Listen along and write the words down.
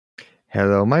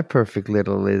Hello, my perfect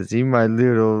little Lizzie, my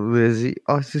little Lizzie.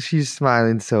 Oh, so she's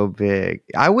smiling so big.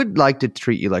 I would like to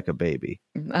treat you like a baby.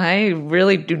 I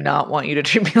really do not want you to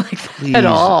treat me like that at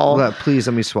all. Please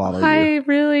let me swaddle you. I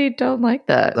really don't like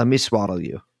that. Let me swaddle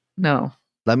you. No.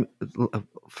 Let me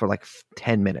for like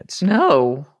 10 minutes.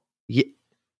 No.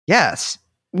 Yes.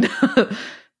 No.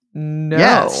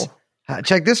 Yes.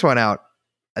 Check this one out.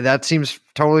 That seems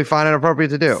totally fine and appropriate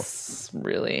to do. This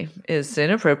really is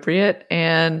inappropriate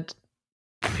and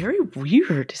very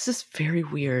weird. This is very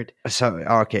weird. So,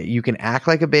 okay, you can act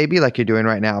like a baby like you're doing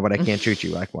right now, but I can't treat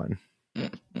you like one.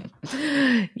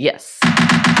 Yes.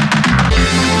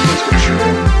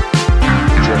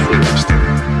 Jeffrey Epstein.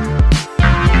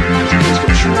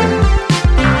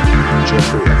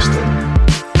 Jeffrey Epstein. Jeffrey Epstein.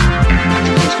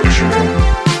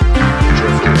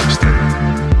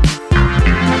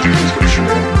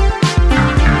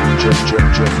 Jeffrey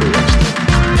Epstein.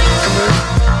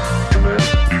 Come in.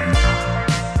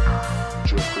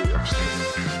 Jeffrey Epstein.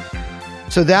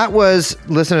 So that was,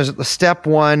 listeners, step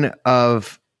one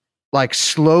of like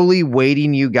slowly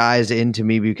wading you guys into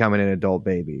me becoming an adult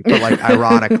baby, but like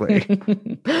ironically.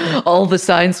 All the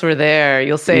signs were there.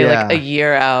 You'll say like a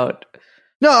year out.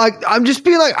 No, I'm just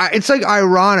being like, it's like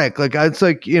ironic. Like, it's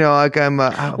like, you know, like I'm.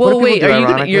 Well, wait, are you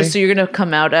gonna? You're gonna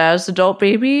come out as adult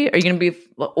baby? Are you gonna be,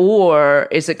 or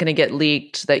is it gonna get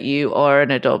leaked that you are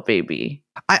an adult baby?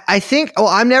 I think. Well,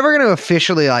 I'm never gonna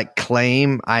officially like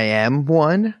claim I am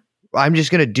one. I'm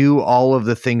just gonna do all of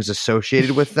the things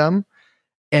associated with them,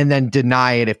 and then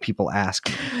deny it if people ask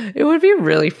me. It would be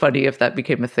really funny if that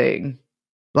became a thing.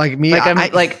 Like me,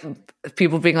 like like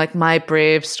people being like my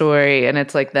brave story, and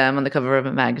it's like them on the cover of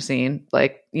a magazine,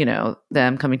 like, you know,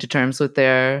 them coming to terms with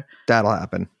their that'll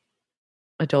happen.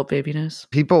 Adult babiness.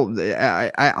 People,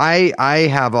 I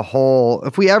have a whole.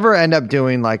 If we ever end up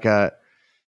doing like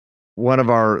one of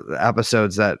our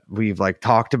episodes that we've like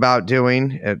talked about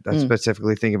doing,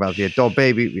 specifically thinking about the adult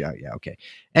baby. Yeah, okay.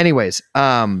 Anyways,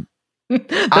 I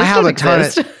have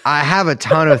a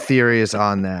ton of theories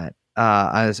on that.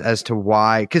 As to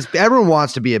why, because everyone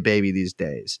wants to be a baby these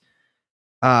days,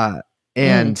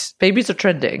 and babies are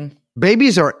trending.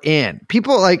 Babies are in.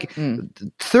 People like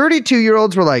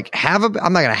 32-year-olds were like, I'm not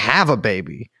gonna have a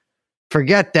baby.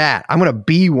 Forget that. I'm gonna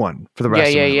be one for the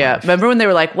rest of my life. Remember when they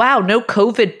were like, wow, no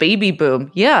COVID baby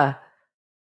boom? Yeah,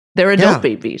 they're adult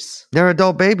babies. They're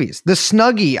adult babies. The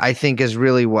Snuggie, I think, is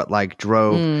really what like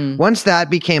drove. Once that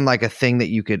became like a thing that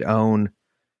you could own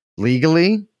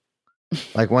legally.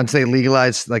 Like once they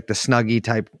legalized like the Snuggie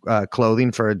type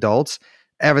clothing for adults,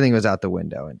 everything was out the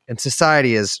window. And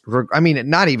society is,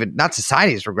 not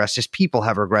society has regressed, just people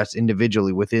have regressed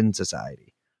individually within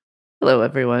society. Hello,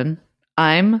 everyone.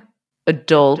 I'm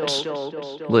adult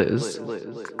Liz.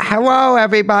 Hello,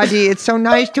 everybody. It's so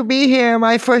nice to be here.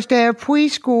 My first day of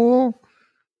preschool.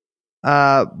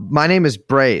 My name is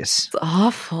Brace. It's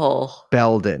awful.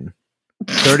 Belden.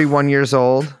 31 years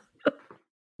old.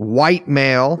 White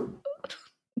male.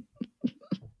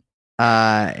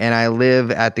 And I live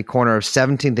at the corner of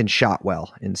 17th and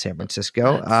Shotwell in San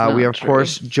Francisco. We are, of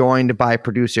course, joined by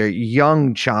producer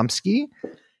Young Chomsky.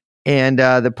 And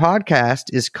the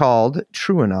podcast is called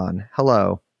Truanon.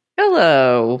 Hello.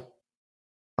 Hello.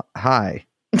 Hi.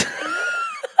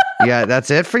 Yeah, that's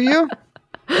it for you?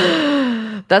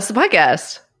 That's the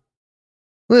podcast.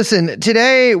 Listen,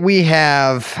 today we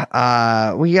have,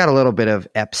 we got a little bit of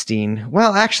Epstein.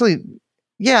 Well, actually,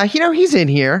 yeah, you know, he's in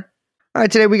here. All right,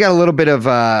 today we got a little bit of,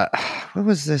 what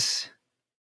was this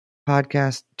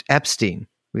podcast? Epstein.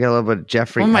 We got a little bit of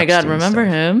Jeffrey Epstein. Oh my God, remember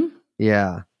him?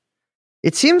 Yeah.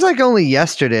 It seems like only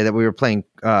yesterday that we were playing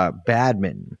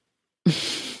badminton.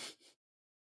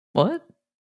 What?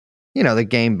 You know, the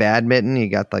game badminton. You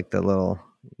got like the little,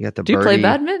 you got the Do you play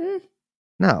badminton?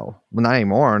 No, well, not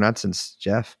anymore. Not since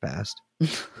Jeff passed.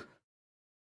 It's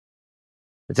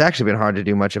actually been hard to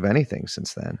do much of anything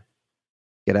since then.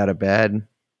 Get out of bed.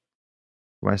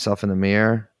 Myself in the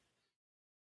mirror.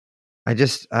 I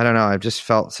don't know. I've just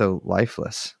felt so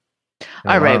lifeless.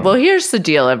 All right. Well, here's the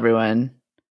deal, everyone.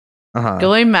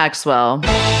 Ghislaine Maxwell.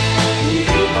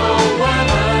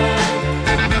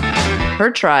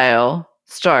 Her trial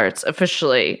starts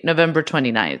officially November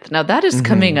 29th. Now, that is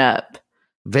coming up.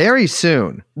 Very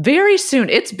soon. Very soon.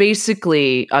 It's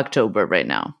basically October right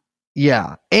now.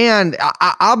 Yeah. And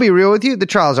I'll be real with you. The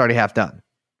trial's already half done.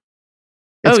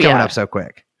 It's coming up so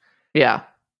quick. Yeah.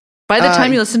 By the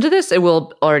time you listen to this, it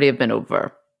will already have been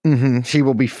over. She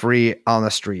will be free on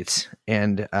the streets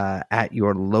and at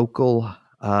your local,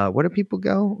 where do people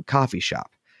go? Coffee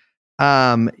shop.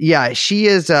 Yeah, she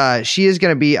is going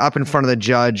to be up in front of the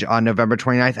judge on November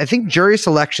 29th. I think jury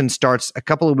selection starts a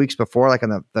couple of weeks before, like on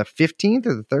the 15th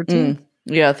or the 13th.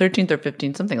 Yeah, 13th or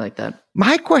 15th, something like that.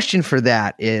 My question for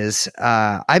that is,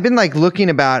 I've been like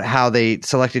looking about how they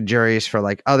selected juries for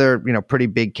like other, pretty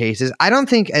big cases. I don't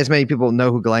think as many people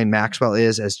know who Ghislaine Maxwell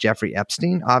is as Jeffrey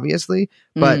Epstein, obviously,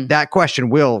 but that question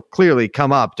will clearly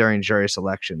come up during jury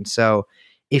selection. So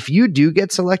if you do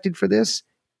get selected for this,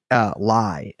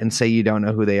 lie and say you don't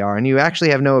know who they are and you actually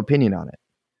have no opinion on it.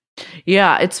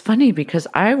 Yeah, it's funny because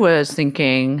I was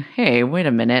thinking, hey, wait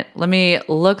a minute. Let me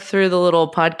look through the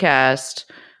little podcast,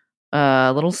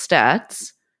 little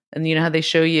stats. And you know how they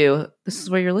show you, this is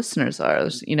where your listeners are,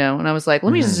 and I was like,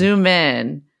 let me zoom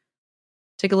in,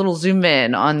 take a little zoom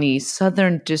in on the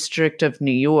Southern District of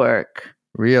New York.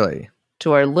 Really?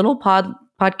 To our little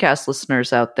podcast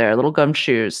listeners out there, little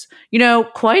gumshoes,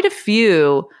 quite a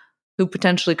few who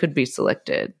potentially could be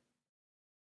selected.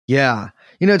 Yeah.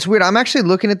 It's weird. I'm actually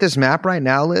looking at this map right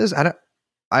now, Liz. I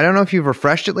don't know if you've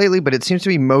refreshed it lately, but it seems to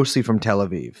be mostly from Tel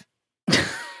Aviv.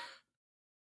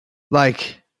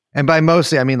 And by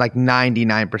mostly, I mean like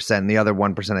 99%. And the other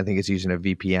 1%, I think, is using a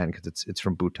VPN because it's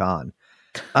from Bhutan.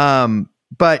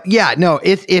 But yeah, no,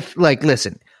 if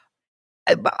listen,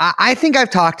 I think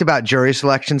I've talked about jury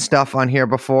selection stuff on here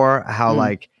before, how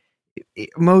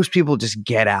most people just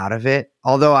get out of it.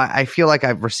 Although I feel like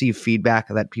I've received feedback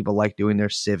that people like doing their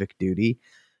civic duty.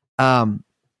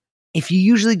 If you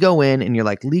usually go in and you're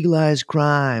like, legalize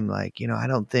crime, I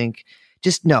don't think,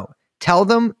 just no, tell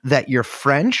them that you're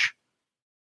French.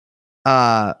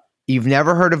 You've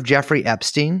never heard of Jeffrey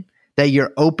Epstein, that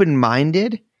you're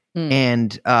open-minded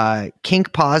and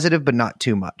kink positive, but not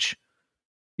too much.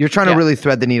 You're trying to really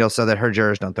thread the needle so that her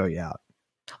jurors don't throw you out.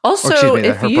 Also,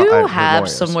 if you have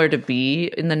somewhere to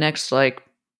be in the next, let's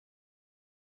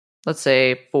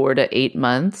say 4 to 8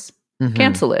 months,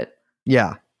 cancel it.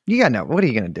 Yeah. You got to know. What are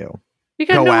you going to do? You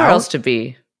got nowhere else to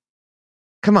be.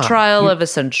 Come on. Trial of a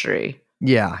century.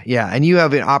 Yeah. Yeah. And you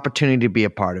have an opportunity to be a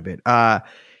part of it.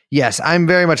 Yes, I'm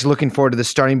very much looking forward to this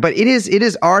starting, but it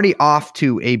is already off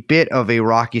to a bit of a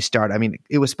rocky start. I mean,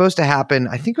 it was supposed to happen,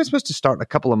 I think it was supposed to start a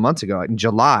couple of months ago in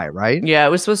July, right? Yeah, it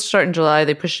was supposed to start in July.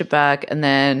 They pushed it back. And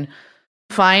then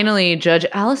finally, Judge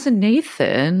Allison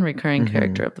Nathan, recurring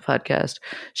character of the podcast,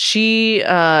 she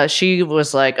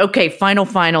was like, okay,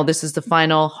 final. This is the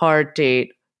final hard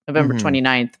date, November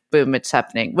 29th. Boom, it's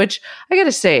happening. Which I got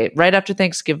to say, right after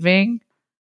Thanksgiving,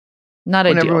 not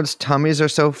when ideal. Everyone's tummies are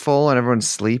so full and everyone's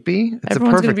sleepy. It's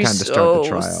everyone's a perfect time to start the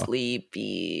trial.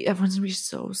 Sleepy. Everyone's gonna be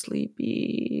so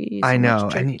sleepy. I know.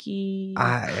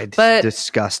 It's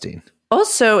disgusting.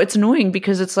 Also, it's annoying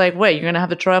because it's like, wait, you're gonna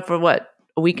have a trial for what,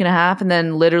 a week and a half, and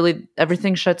then literally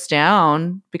everything shuts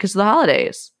down because of the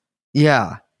holidays.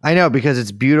 Yeah. I know, because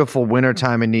it's beautiful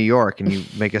wintertime in New York and you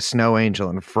make a snow angel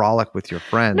and frolic with your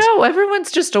friends. No,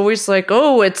 everyone's just always like,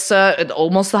 oh, it's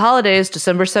almost the holidays,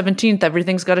 December 17th,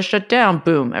 everything's got to shut down.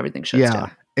 Boom, everything shuts down.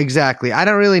 Yeah, exactly. I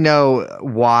don't really know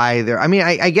why they're,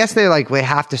 I guess they're like, they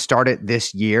have to start it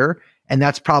this year. And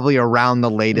that's probably around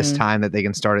the latest time that they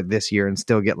can start it this year and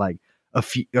still get like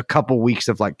a couple weeks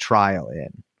of like trial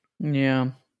in.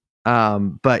 Yeah.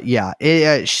 But yeah,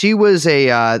 she was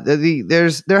there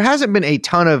hasn't been a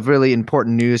ton of really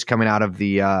important news coming out of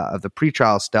the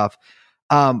pretrial stuff.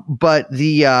 But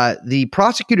the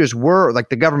prosecutors were, like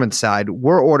the government side,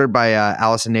 were ordered by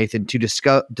Allison Nathan to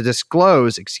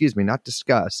disclose, not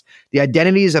discuss, the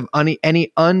identities of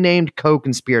any unnamed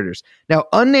co-conspirators. Now,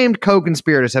 unnamed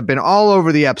co-conspirators have been all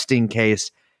over the Epstein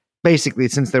case, basically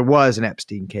since there was an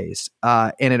Epstein case.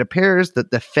 And it appears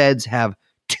that the feds have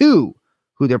two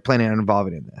who they're planning on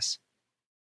involving in this.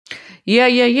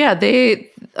 Yeah.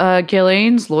 They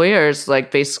Ghislaine's lawyers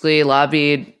basically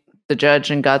lobbied the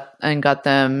judge and got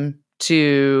them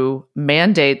to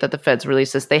mandate that the feds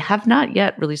release this. They have not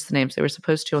yet released the names. They were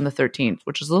supposed to on the 13th,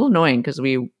 which is a little annoying because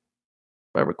we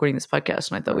are recording this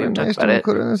podcast and I thought we would talk about it.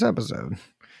 Include it in this episode.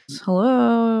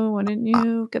 Hello, why didn't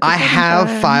you get this? I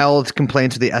have filed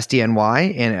complaints with the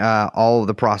SDNY, and all of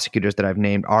the prosecutors that I've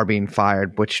named are being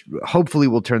fired, which hopefully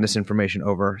will turn this information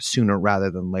over sooner rather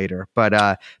than later. But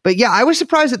yeah, I was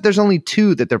surprised that there's only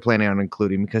two that they're planning on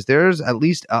including, because there's at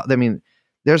least,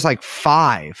 there's like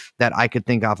 5 that I could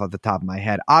think of off the top of my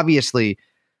head. Obviously,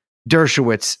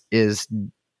 Dershowitz is,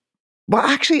 well,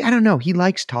 actually, I don't know. He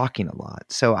likes talking a lot,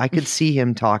 so I could see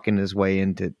him talking his way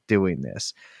into doing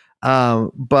this.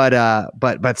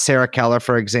 But Sarah Keller,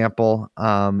 for example,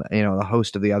 the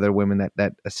host of the other women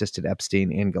that assisted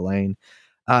Epstein and Ghislaine.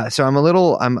 So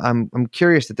I'm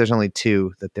curious that there's only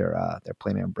 2 that they're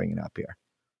planning on bringing up here.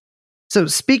 So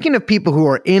speaking of people who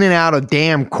are in and out of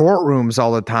damn courtrooms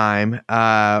all the time,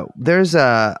 there's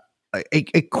a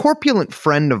corpulent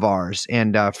friend of ours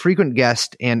and frequent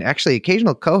guest and actually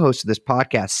occasional co-host of this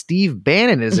podcast, Steve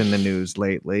Bannon, is in the news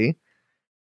lately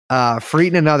for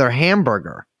eating another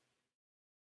hamburger.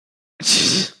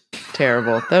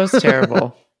 Terrible. That was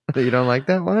terrible. You don't like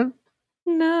that one?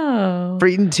 No. For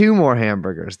eating 2 more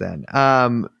hamburgers then. I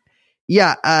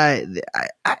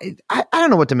don't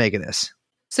know what to make of this.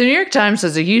 So New York Times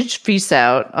has a huge piece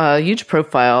out, a huge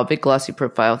profile, a big glossy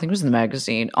profile, I think it was in the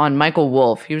magazine, on Michael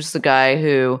Wolff. He was the guy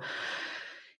who,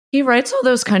 he writes all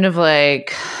those kind of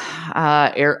like,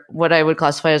 what I would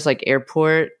classify as like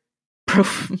airport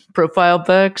profile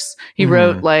books. He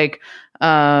wrote like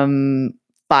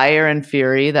Fire and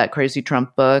Fury, that crazy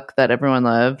Trump book that everyone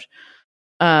loved.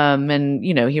 And,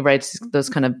 you know, he writes those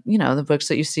kind of, you know, the books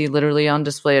that you see literally on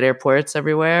display at airports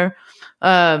everywhere.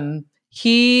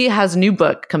 He has a new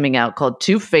book coming out called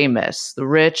Too Famous: The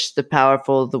Rich, the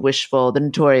Powerful, the Wishful, the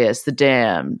Notorious, the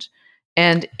Damned.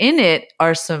 And in it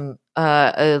are some,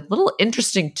 a little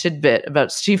interesting tidbit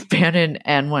about Steve Bannon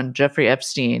and one Jeffrey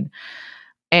Epstein.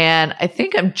 And I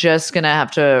think I'm just going to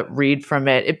have to read from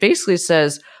it. It basically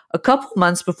says, a couple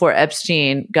months before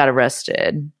Epstein got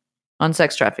arrested on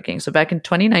sex trafficking, so back in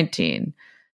 2019,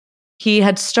 he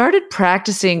had started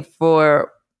practicing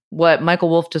for what Michael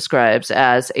Wolff describes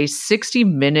as a 60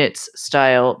 Minutes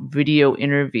style video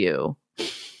interview,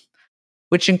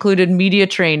 which included media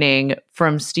training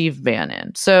from Steve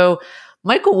Bannon. So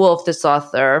Michael Wolff, this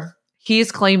author,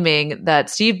 he's claiming that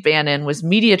Steve Bannon was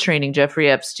media training Jeffrey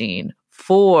Epstein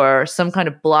for some kind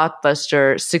of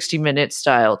blockbuster 60 Minutes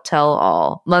style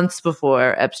tell-all months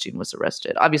before Epstein was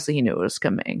arrested. Obviously, he knew it was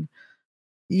coming.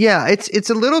 Yeah, it's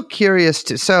a little curious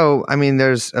so, I mean,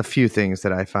 there's a few things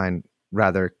that I find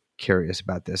rather curious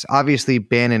about this. Obviously,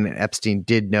 Bannon and Epstein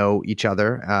did know each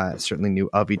other, certainly knew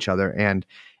of each other, and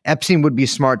Epstein would be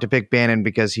smart to pick Bannon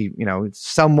because he, you know,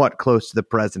 somewhat close to the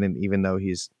president, even though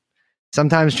he's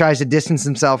sometimes tries to distance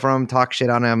himself from him, talk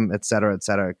shit on him, et cetera,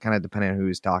 kind of depending on who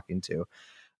he's talking to.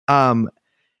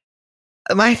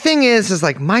 My thing is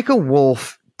like Michael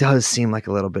Wolff does seem like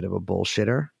a little bit of a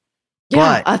bullshitter.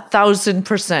 Yeah, but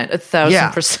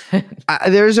 1,000%.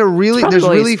 There's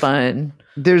really fun.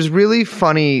 There's really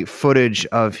funny footage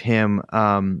of him.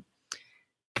 At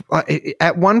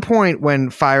one point when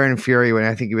Fire and Fury, when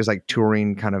I think he was like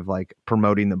touring, kind of like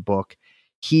promoting the book,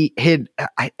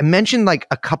 I mentioned like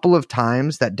a couple of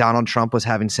times that Donald Trump was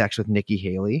having sex with Nikki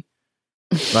Haley.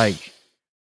 Like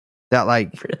that,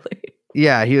 like, really?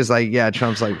 Yeah, he was like, yeah,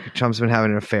 Trump's been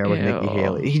having an affair with Nikki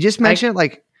Haley. He just mentioned it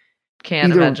like,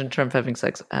 can't imagine Trump having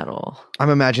sex at all.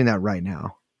 I'm imagining that right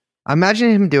now. I'm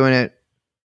imagining him doing it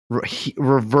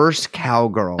reverse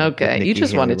cowgirl. Okay, you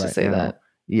just wanted to say now. That.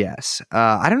 Yes.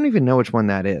 I don't even know which one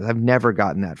that is. I've never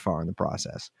gotten that far in the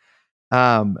process.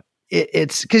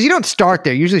 It's because you don't start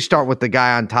there. You usually start with the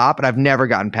guy on top, and I've never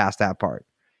gotten past that part.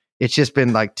 It's just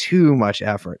been like too much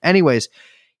effort. Anyways,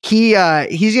 he's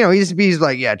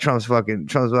like, yeah, Trump's fucking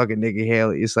Nikki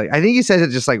Haley. It's like, I think he says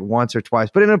it just like once or twice,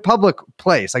 but in a public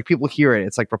place, like people hear it.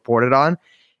 It's like reported on,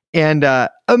 and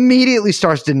immediately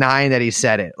starts denying that he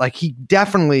said it. Like he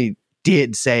definitely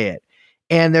did say it.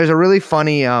 And there's a really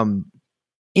funny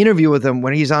interview with him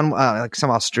when he's on like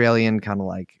some Australian kind of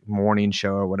like morning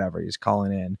show or whatever he's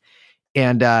calling in.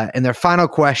 And their final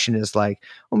question is like,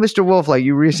 well, Mr. Wolff, like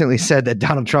you recently said that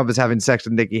Donald Trump is having sex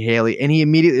with Nikki Haley. And he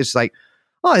immediately is like,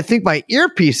 oh, I think my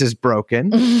earpiece is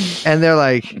broken. And they're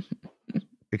like,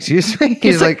 excuse me?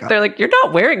 He's like, they're like, you're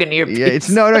not wearing an earpiece.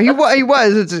 Yeah, he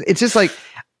was. It's just like,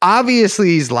 obviously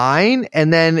he's lying.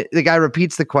 And then the guy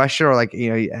repeats the question, or like, you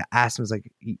know, he asks him,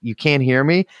 like, you can't hear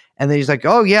me. And then he's like,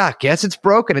 oh yeah, guess it's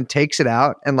broken, and takes it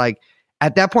out. And like,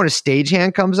 at that point, a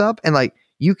stagehand comes up, and like,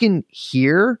 you can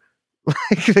hear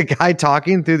like the guy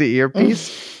talking through the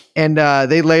earpiece. And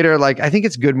they later, like, I think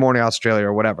it's Good Morning Australia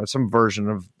or whatever, some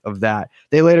version of that.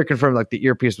 They later confirmed like the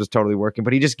earpiece was totally working,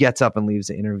 but he just gets up and leaves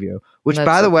the interview, which,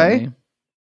 by the way,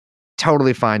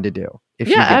 totally fine to do.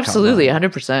 Yeah, absolutely,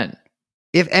 100%.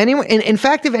 If anyone, in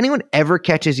fact, if anyone ever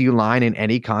catches you lying in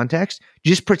any context,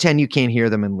 just pretend you can't hear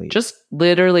them and leave. Just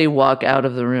literally walk out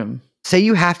of the room. Say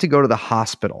you have to go to the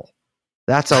hospital.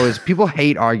 That's always, people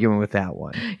hate arguing with that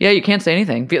one. Yeah, you can't say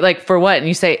anything. Like, for what? And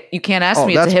you say, you can't ask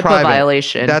me. It's a HIPAA private.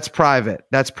 Violation. That's private.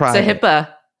 It's a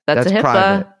HIPAA. That's a HIPAA.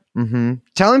 Private. Mm-hmm.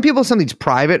 Telling people something's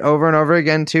private over and over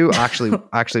again, too, actually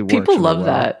works. People love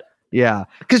that. Yeah.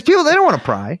 Because people, they don't want to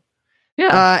pry.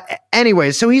 Yeah.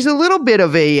 Anyway, so he's a little bit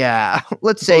of a,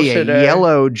 let's say, bullshitter. A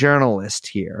yellow journalist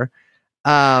here.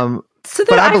 So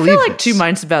but I feel like this. two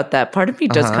minds about that. Part of me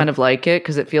does kind of like it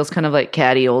because it feels kind of like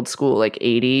catty old school, like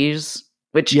 80s.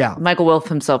 which Yeah. Michael Wolff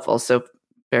himself also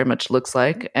very much looks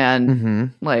like. And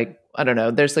Mm-hmm. like, I don't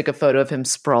know, there's like a photo of him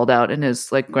sprawled out in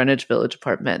his like Greenwich Village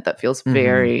apartment that feels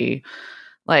very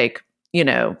like, you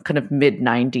know, kind of mid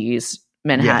 90s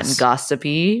Manhattan Yes.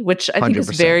 gossipy, which I think is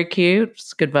 100%. very cute.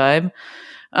 It's a good vibe.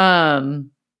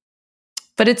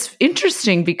 But it's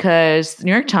interesting because the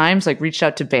New York Times like reached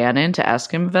out to Bannon to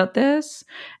ask him about this.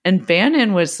 And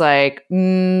Bannon was like,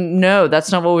 no,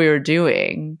 that's not what we were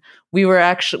doing. We were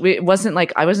actually, it wasn't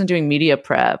like, I wasn't doing media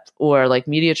prep or like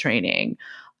media training.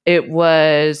 It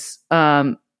was,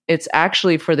 it's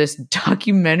actually for this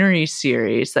documentary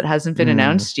series that hasn't been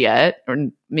announced yet, or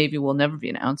maybe will never be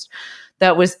announced.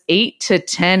 That was 8 to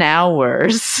 10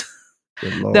 hours.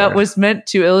 That was meant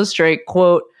to illustrate,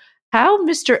 quote, how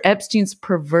Mr. Epstein's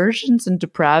perversions and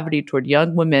depravity toward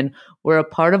young women were a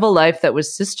part of a life that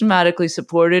was systematically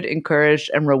supported, encouraged,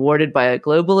 and rewarded by a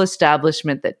global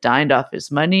establishment that dined off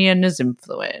his money and his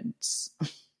influence.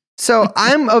 So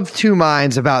I'm of two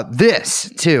minds about this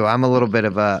too. I'm a little bit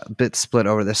of a bit split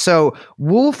over this. So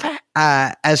Wolf,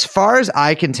 as far as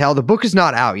I can tell, the book is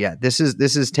not out yet. This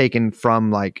is taken from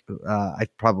like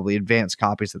probably advanced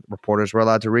copies that reporters were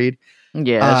allowed to read.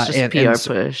 Yeah, it's just PR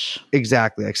push.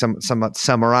 Exactly, like somewhat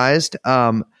summarized.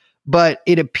 But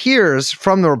it appears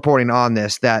from the reporting on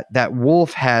this that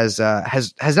Wolf has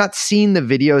not seen the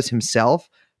videos himself,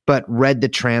 but read the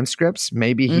transcripts.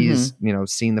 Maybe he's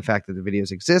seen the fact that the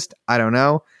videos exist. I don't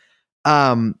know.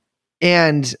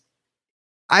 And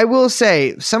I will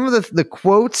say some of the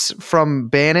quotes from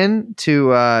Bannon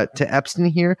to Epstein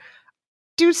here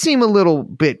do seem a little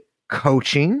bit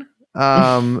coaching.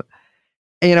 I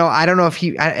don't know if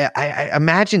I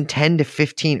imagine 10 to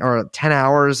 15 or 10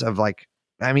 hours of like,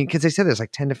 I mean, because they said there's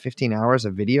like 10 to 15 hours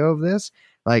of video of this.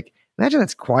 Like, imagine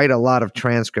that's quite a lot of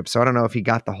transcripts. So I don't know if he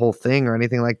got the whole thing or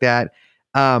anything like that.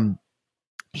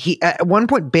 He at one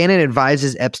point, Bannon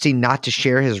advises Epstein not to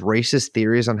share his racist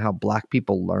theories on how black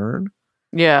people learn.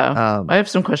 Yeah, I have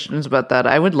some questions about that.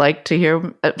 I would like to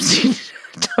hear Epstein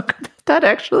talk about that,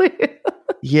 actually.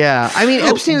 Yeah, I mean,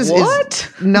 Epstein is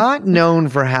not known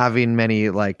for having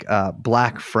many like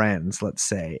black friends, let's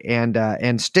say,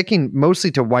 and sticking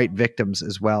mostly to white victims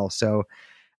as well. So,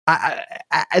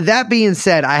 that being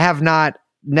said, I have not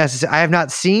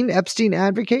seen Epstein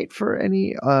advocate for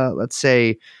any, let's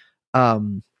say,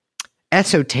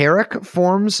 esoteric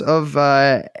forms of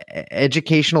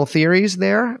educational theories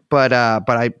there, but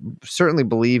I certainly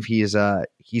believe he's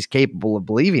capable of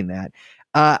believing that.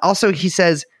 Also, he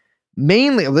says.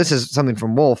 Mainly, this is something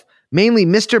from Wolf. Mainly,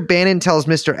 Mr. Bannon tells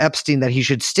Mr. Epstein that he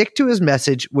should stick to his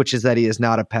message, which is that he is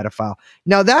not a pedophile.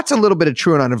 Now, that's a little bit of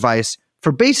true and on advice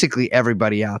for basically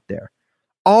everybody out there.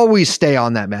 Always stay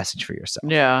on that message for yourself.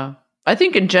 Yeah. I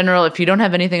think in general, if you don't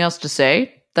have anything else to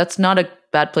say, that's not a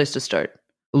bad place to start.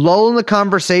 Lull in the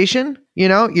conversation.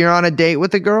 You're on a date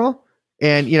with a girl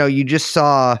and, you just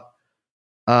saw,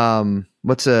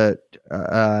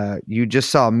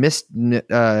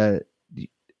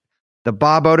 the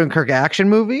Bob Odenkirk action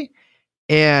movie,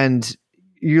 and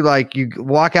you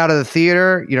walk out of the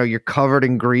theater, you're covered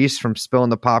in grease from spilling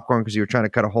the popcorn because you were trying to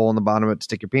cut a hole in the bottom of it to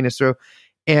stick your penis through.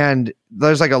 And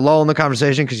there's like a lull in the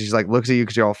conversation because she's like looks at you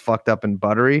because you're all fucked up and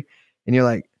buttery, and you're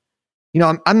like,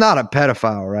 I'm not a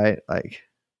pedophile, right? Like,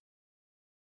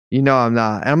 I'm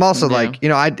not. And I'm also like,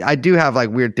 I do have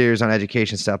like weird theories on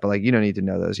education stuff, but like, you don't need to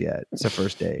know those yet. It's a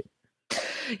first date.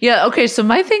 Yeah. Okay. So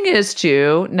my thing is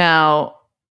too, now,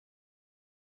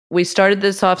 we started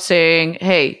this off saying,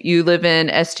 hey, you live in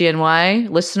SDNY,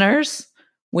 listeners.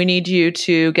 We need you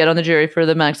to get on the jury for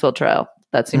the Maxwell trial.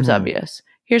 That seems obvious.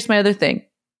 Here's my other thing.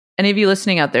 Any of you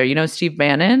listening out there, Steve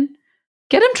Bannon?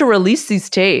 Get him to release these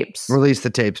tapes. Release the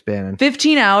tapes, Bannon.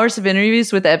 15 hours of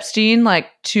interviews with Epstein, like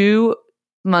 2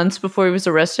 months before he was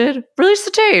arrested. Release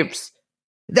the tapes.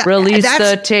 Release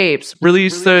the tapes.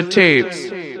 Release the tapes.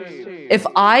 If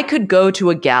I could go to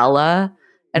a gala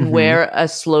and wear a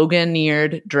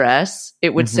slogan-eared dress,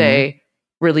 it would say,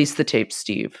 release the tape,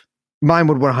 Steve. Mine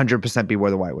would 100% be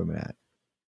where the white women at.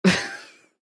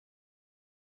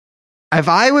 If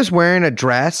I was wearing a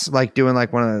dress, like doing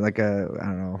like one of the, like a, I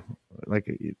don't know, like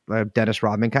a Dennis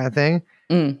Rodman kind of thing,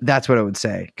 that's what it would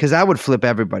say. Because that would flip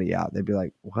everybody out. They'd be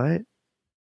like, what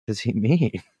does he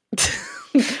mean?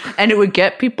 And it would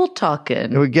get people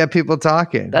talking. It would get people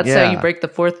talking. That's how you break the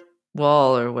fourth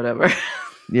wall or whatever.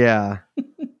 Yeah.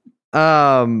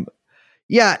 There's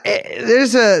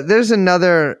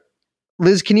another.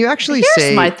 Liz, can you actually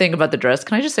say my thing about the dress?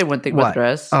 Can I just say one thing about the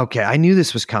dress? Okay, I knew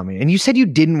this was coming. And you said you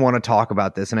didn't want to talk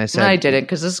about this, and I said no, I didn't,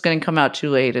 because this is going to come out too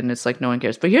late and it's like no one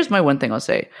cares. But here's my one thing I'll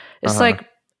say. It's like,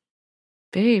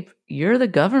 babe, you're the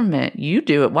government. You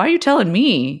do it. Why are you telling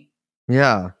me?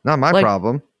 Yeah, not my Like-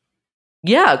 problem.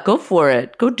 Yeah, go for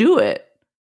it. Go do it.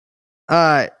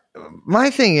 My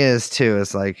thing is too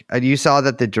is like you saw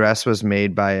that the dress was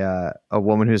made by a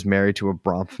woman who's married to a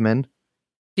Bronfman.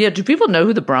 Yeah, do people know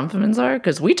who the Bronfmans are?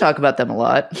 Because we talk about them a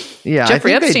lot. Yeah,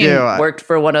 Jeffrey I think Epstein they do. worked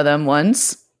for one of them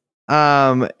once.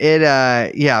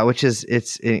 Which is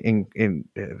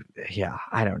yeah,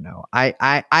 I don't know.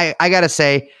 I gotta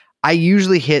say, I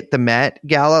usually hit the Met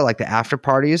Gala, like the after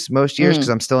parties, most years because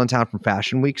I'm still in town from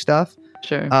Fashion Week stuff.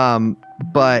 Sure.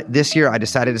 But this year I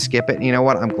decided to skip it. And you know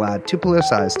what? I'm glad. Too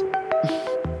politicized.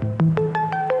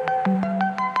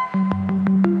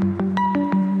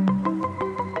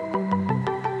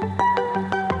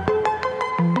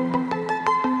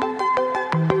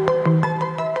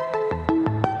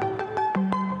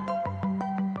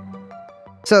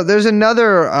 So there's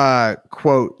another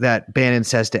quote that Bannon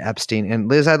says to Epstein. And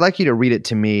Liz, I'd like you to read it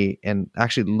to me and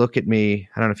actually look at me.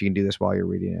 I don't know if you can do this while you're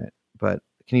reading it, but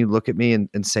can you look at me and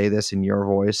say this in your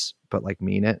voice, but like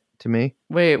mean it to me?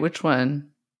 Wait, which one?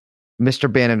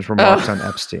 Mr. Bannon's remarks on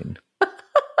Epstein.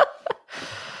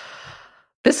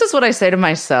 This is what I say to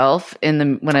myself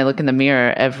when I look in the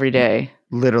mirror every day.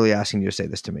 Literally asking you to say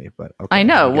this to me, but okay. I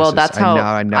know. guess Well, it's- that's how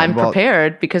I know. I'm Well,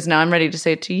 prepared because now I'm ready to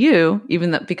say it to you,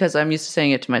 because I'm used to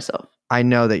saying it to myself. I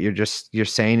know that you're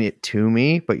saying it to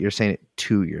me, but you're saying it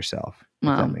to yourself. If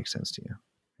Well. that makes sense to you.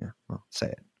 Yeah. Well, say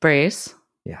it. Brace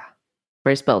Yeah.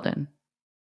 Belden.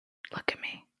 Look at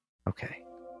me. Okay.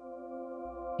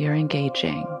 You're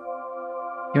engaging.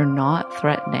 You're not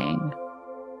threatening.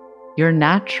 You're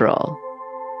natural.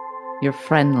 You're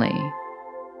friendly.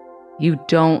 You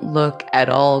don't look at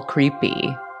all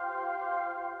creepy.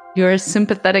 You're a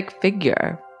sympathetic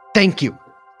figure. Thank you.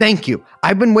 Thank you.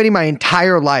 I've been waiting my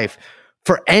entire life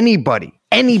for anybody,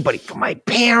 from my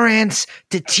parents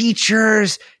to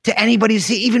teachers to anybody to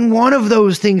see even one of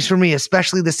those things for me,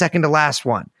 especially the second to last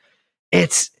one.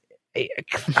 It's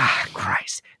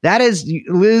Christ. That is,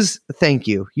 Liz, thank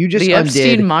you. You just The Epstein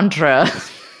undid mantra.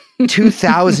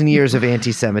 2,000 years of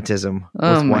anti-Semitism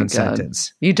Oh with my one God.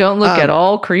 sentence. You don't look at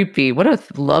all creepy. What a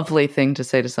lovely thing to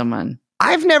say to someone.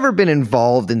 I've never been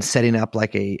involved in setting up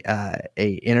like a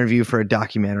interview for a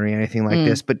documentary or anything like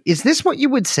this, but is this what you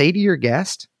would say to your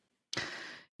guest?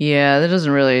 Yeah, that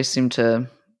doesn't really seem to.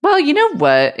 Well, you know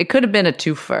what? It could have been a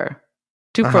two for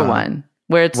one,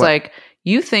 where it's What? like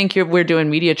you think we're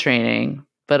doing media training,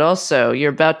 but also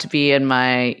you're about to be in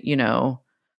my,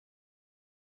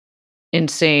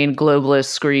 insane globalist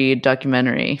screed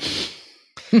documentary.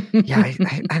 Yeah,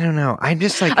 I don't know. I'm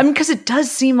just like, I mean, because it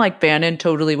does seem like Bannon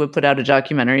totally would put out a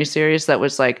documentary series that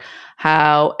was like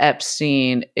how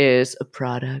Epstein is a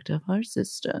product of our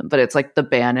system, but it's like the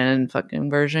Bannon fucking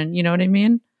version. You know what I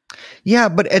mean? yeah,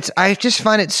 but I just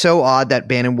find it so odd that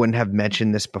Bannon wouldn't have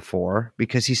mentioned this before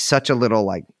because he's such a little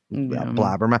like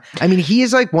blabbermouth. I mean, he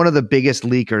is like one of the biggest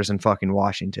leakers in fucking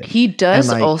Washington. He does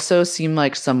And, like- also seem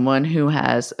like someone who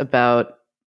has about,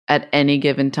 at any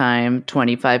given time,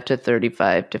 25 to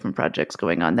 35 different projects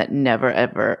going on that never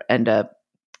ever end up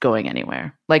going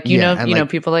anywhere. Like, you Yeah, know, and, you know like-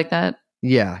 people like that?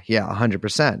 Yeah,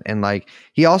 100%. And like,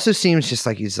 he also seems just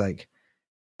like he's like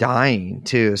dying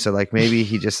too. So like, maybe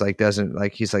he just like doesn't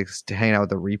like, he's like hanging out with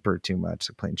the Reaper too much,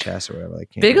 like playing chess or whatever. Like,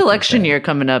 can't Big really election say. year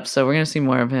coming up, so we're going to see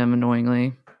more of him,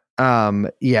 annoyingly.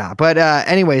 Yeah, but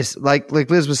anyways, like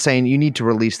Liz was saying, you need to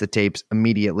release the tapes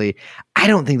immediately. I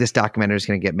don't think this documentary is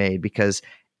going to get made because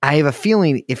I have a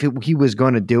feeling if he was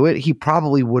going to do it, he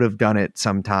probably would have done it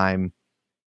sometime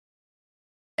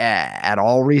at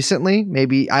all recently.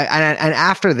 Maybe and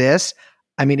after this,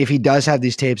 I mean, if he does have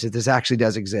these tapes, if this actually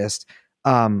does exist,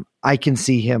 I can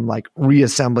see him like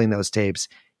reassembling those tapes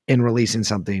and releasing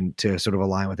something to sort of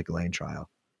align with the Ghislaine trial.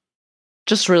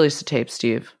 Just release the tapes,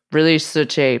 Steve. Release the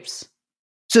tapes.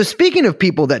 So speaking of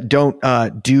people that don't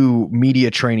do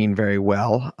media training very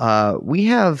well, we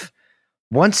have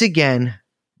once again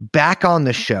back on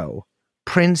the show,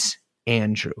 Prince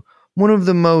Andrew, one of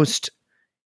the most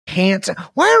handsome.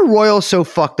 Why are royals so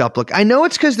fucked up? Look, I know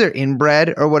it's because they're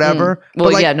inbred or whatever. Well,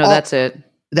 but like, yeah, no, that's it.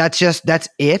 that's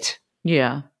it.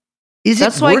 Yeah. Is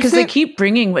That's it why, worth because they it? keep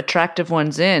bringing attractive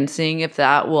ones in, seeing if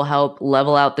that will help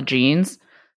level out the genes.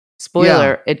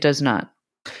 Spoiler, it does not.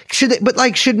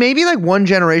 Should maybe like one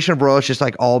generation of royals just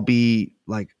like all be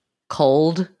like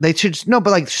Cold. they should but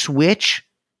like switch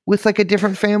with like a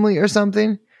different family or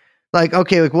something. Like,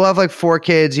 okay, like we'll have like 4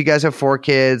 kids. You guys have 4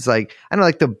 kids. Like, I don't know,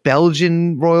 like the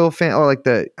Belgian royal family or like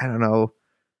I don't know.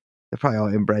 They're probably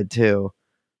all inbred too.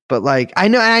 But like, I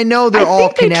know they're all I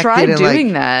think they connected. tried and doing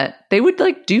like, that. They would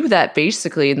like do that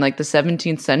basically in like the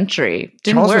 17th century.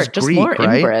 Didn't Charles was work. Just Greek, more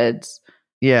right? inbreds.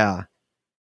 Yeah.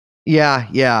 Yeah,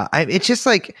 yeah. It's just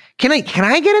like, can I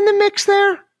get in the mix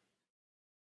there?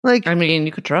 Like, I mean,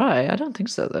 you could try. I don't think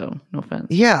so, though. No offense.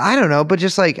 yeah, I don't know, but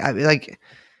just like, I feel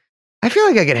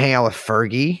like I could hang out with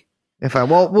Fergie if I.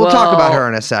 Well, we'll talk about her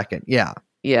in a second. Yeah.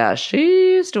 Yeah,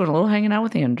 she's doing a little hanging out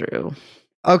with Andrew.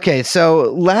 Okay,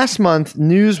 so last month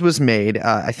news was made,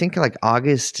 I think like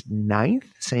August 9th,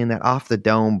 saying that Off the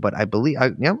Dome, but I believe,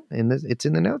 it's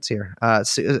in the notes here.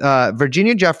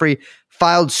 Virginia Jeffrey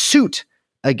filed suit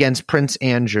against Prince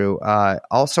Andrew,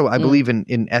 also I believe in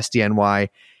SDNY.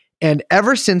 And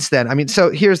ever since then, I mean,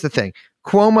 so here's the thing.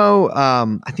 Cuomo,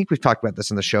 I think we've talked about this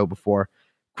on the show before.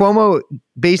 Cuomo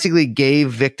basically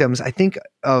gave victims, I think,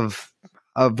 of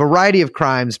a variety of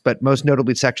crimes, but most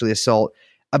notably sexually assault,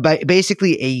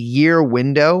 basically a year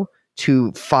window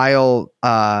to file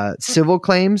civil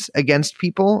claims against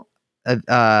people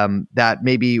that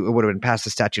maybe would have been past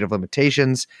the statute of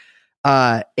limitations.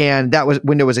 And that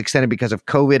window was extended because of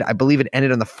COVID. I believe it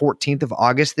ended on the 14th of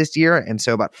August this year. And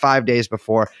so about 5 days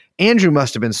before, Andrew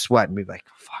must have been sweating. We'd be like,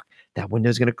 fuck, that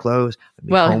window's going to close.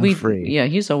 Free. Yeah,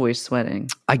 he's always sweating.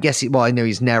 I guess, I know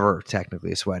he's never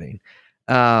technically sweating.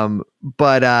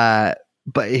 But I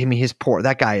mean,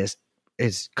 that guy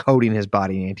is coating his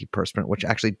body in antiperspirant, which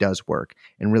actually does work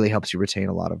and really helps you retain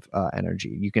a lot of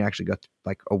energy. You can actually go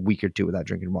like a week or two without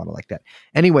drinking water like that.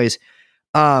 Anyways,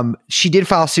 she did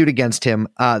file suit against him.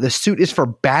 The suit is for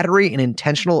battery and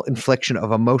intentional infliction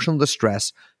of emotional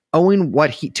distress, owing what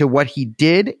he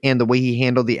did and the way he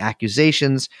handled the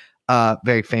accusations.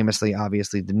 Very famously,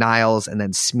 obviously, denials and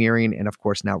then smearing, and of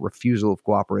course now refusal of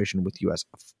cooperation with U.S.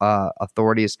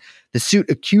 Authorities. The suit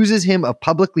accuses him of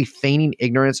publicly feigning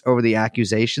ignorance over the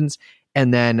accusations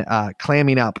and then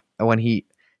clamming up when he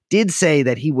did say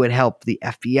that he would help the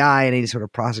FBI in any sort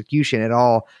of prosecution at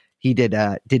all. He did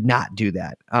not do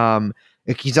that.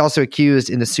 He's also accused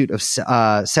in the suit of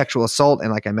sexual assault and,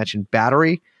 like I mentioned,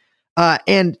 battery.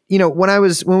 And when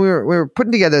we were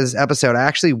putting together this episode, I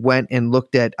actually went and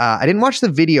looked at, I didn't watch the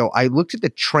video. I looked at the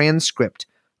transcript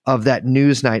of that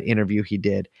Newsnight interview he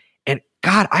did. And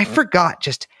God, I forgot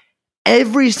just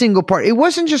every single part. It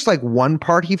wasn't just like one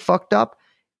part he fucked up.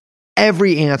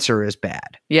 Every answer is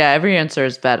bad. Yeah, every answer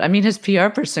is bad. I mean, his PR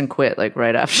person quit like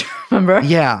right after, remember?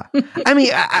 Yeah. I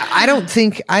mean, I don't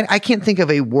think, I can't think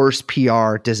of a worse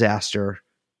PR disaster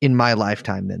in my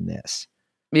lifetime than this.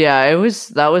 Yeah,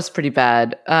 that was pretty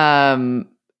bad.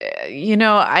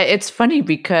 It's funny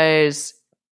because,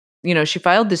 she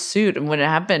filed this suit, and when it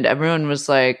happened, everyone was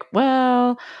like,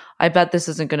 well, I bet this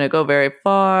isn't going to go very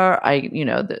far.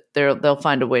 They'll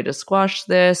find a way to squash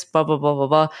this, blah, blah, blah, blah,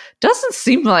 blah. Doesn't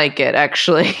seem like it,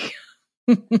 actually.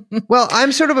 Well,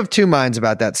 I'm sort of two minds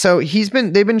about that. So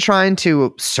they've been trying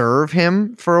to serve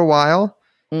him for a while.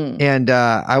 And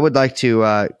I would like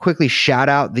to quickly shout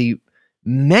out the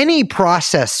many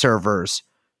process servers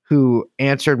who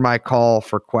answered my call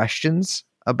for questions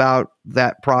about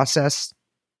that process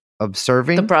of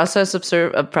serving. The process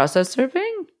of process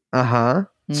serving? Uh-huh.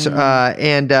 So,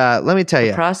 let me tell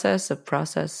you. Process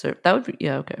serve. That would be,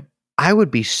 yeah, okay. I would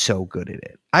be so good at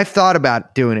it. I've thought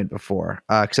about doing it before,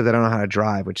 except I don't know how to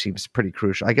drive, which seems pretty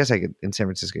crucial. I guess I could, in San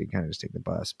Francisco, you kind of just take the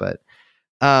bus. But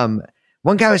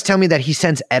one guy was telling me that he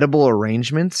sends edible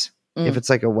arrangements if it's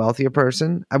like a wealthier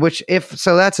person,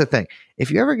 so that's the thing. If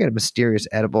you ever get a mysterious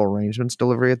edible arrangements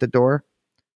delivery at the door,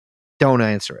 don't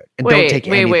answer it. And don't take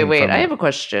anything from it. I have a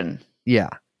question. Yeah.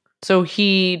 So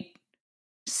he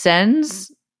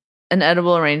sends an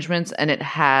edible arrangements and it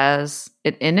has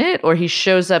it in it, or he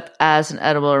shows up as an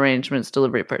edible arrangements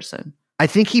delivery person? I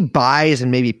think he buys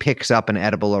and maybe picks up an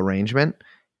edible arrangement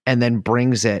and then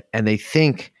brings it, and they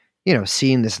think,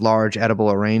 seeing this large edible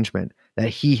arrangement, that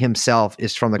he himself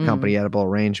is from the company Edible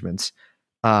Arrangements,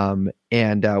 and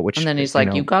then he's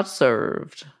like, "You got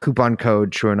served." Coupon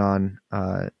code TrueAnon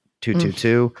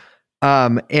 222,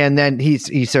 and then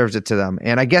he serves it to them.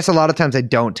 And I guess a lot of times I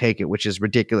don't take it, which is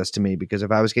ridiculous to me, because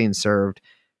if I was getting served,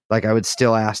 like, I would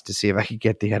still ask to see if I could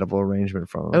get the edible arrangement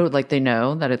from them. Oh, like they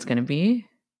know that it's going to be.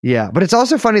 Yeah, but it's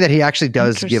also funny that he actually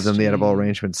does give them the edible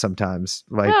arrangements sometimes.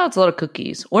 Like, it's a lot of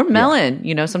cookies or melon.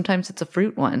 Yeah. Sometimes it's a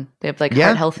fruit one. They have like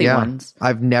heart-healthy ones.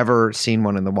 I've never seen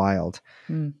one in the wild.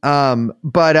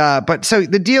 But so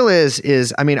the deal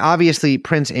is, I mean, obviously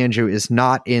Prince Andrew is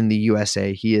not in the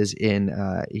USA. He is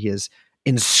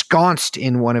ensconced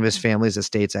in one of his family's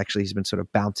estates. Actually, he's been sort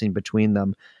of bouncing between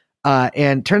them.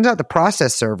 And turns out the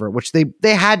process server, which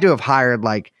they had to have hired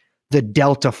like the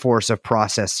Delta Force of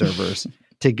process servers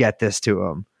to get this to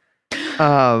him.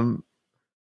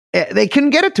 They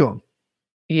couldn't get it to him.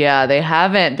 Yeah, they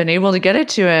haven't been able to get it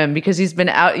to him because he's been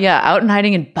out in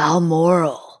hiding in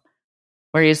Balmoral.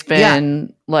 where he's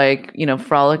been like,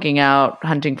 frolicking out,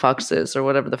 hunting foxes or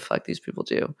whatever the fuck these people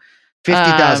do.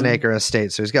 50,000 acre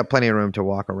estate, so he's got plenty of room to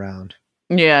walk around.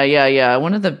 Yeah.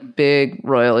 One of the big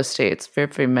royal estates, very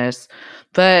famous.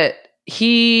 But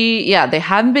they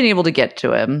haven't been able to get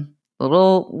to him.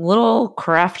 Little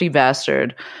crafty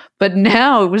bastard. But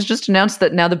now it was just announced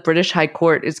that now the British High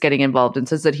Court is getting involved and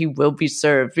says that he will be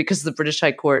served because the British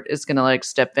High Court is going to like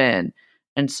step in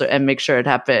and make sure it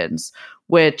happens.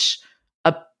 Which,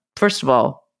 first of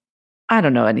all, I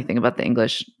don't know anything about the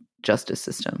English justice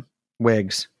system.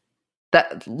 Wigs.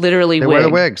 That literally they wear the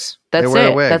wigs. That's they wear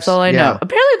it. The wigs. That's all I know.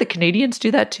 Apparently, the Canadians do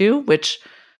that too. Which,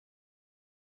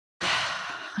 what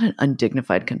an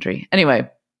undignified country. Anyway.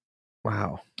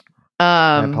 Wow.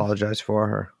 I apologize for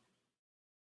her.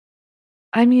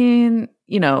 I mean,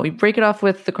 you break it off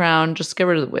with the crown, just get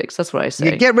rid of the wigs. That's what I say.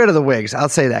 Yeah, get rid of the wigs. I'll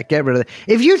say that. Get rid of it.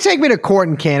 If you take me to court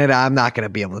in Canada, I'm not going to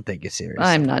be able to take you seriously.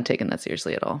 I'm not taking that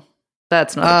seriously at all.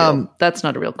 That's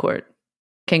not a real court.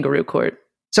 Kangaroo court.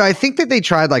 So I think that they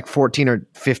tried like 14 or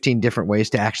 15 different ways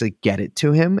to actually get it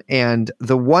to him. And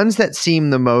the ones that seem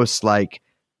the most like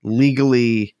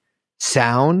legally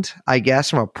sound, I guess,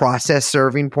 from a process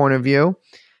serving point of view,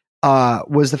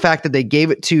 was the fact that they gave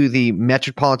it to the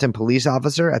Metropolitan Police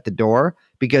officer at the door,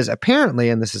 because apparently,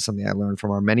 and this is something I learned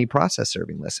from our many process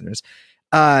serving listeners,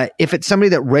 if it's somebody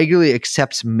that regularly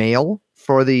accepts mail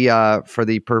for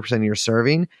the person you're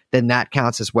serving, then that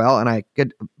counts as well. And I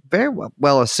could very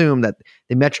well assume that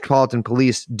the Metropolitan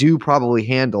Police do probably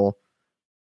handle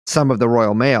some of the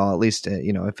royal mail, at least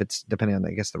if it's depending on,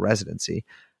 I guess, the residency.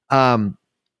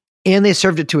 And they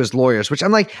served it to his lawyers, which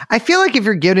I'm like, I feel like if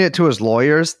you're giving it to his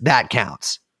lawyers, that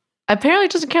counts. Apparently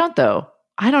it doesn't count, though.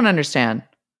 I don't understand.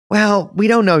 Well, we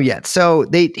don't know yet. So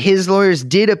his lawyers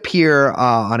did appear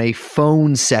on a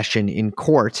phone session in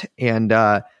court,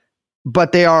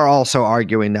 but they are also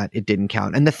arguing that it didn't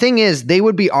count. And the thing is, they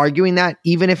would be arguing that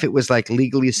even if it was like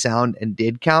legally sound and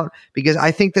did count, because I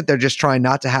think that they're just trying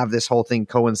not to have this whole thing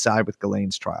coincide with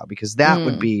Ghislaine's trial, because that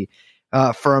would be,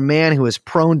 for a man who is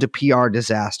prone to PR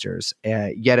disasters,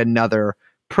 yet another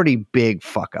pretty big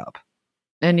fuck up.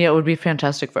 And yet it would be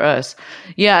fantastic for us.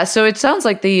 Yeah, so it sounds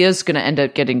like he is going to end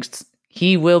up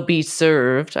he will be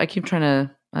served. I keep trying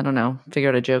to, I don't know, figure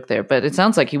out a joke there, but it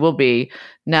sounds like he will be,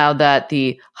 now that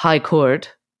the High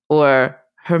Court, or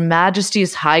Her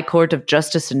Majesty's High Court of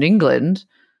Justice in England,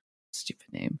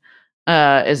 stupid name,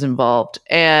 is involved.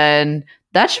 And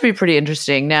that should be pretty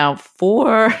interesting. Now,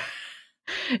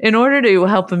 in order to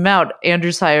help him out,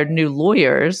 Andrew's hired new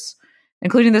lawyers,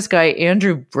 including this guy,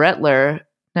 Andrew Bretler.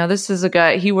 Now, this is a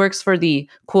guy, he works for the,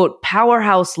 quote,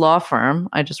 powerhouse law firm.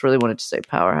 I just really wanted to say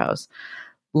powerhouse.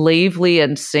 Lavely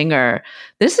and Singer.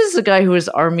 This is a guy who is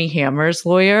Armie Hammer's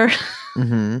lawyer.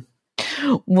 Mm-hmm.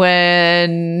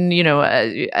 When,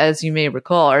 as you may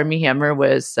recall, Armie Hammer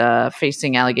was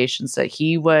facing allegations that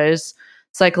he was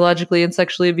psychologically and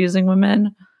sexually abusing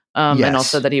women. Yes. And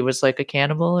also that he was like a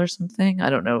cannibal or something. I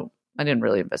don't know. I didn't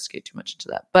really investigate too much into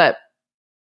that. But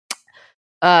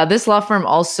this law firm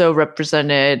also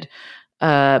represented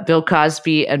Bill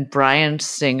Cosby and Bryan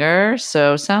Singer.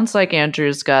 So sounds like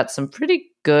Andrew's got some pretty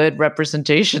good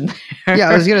representation there. Yeah,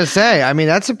 I was going to say, I mean,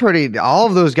 all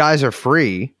of those guys are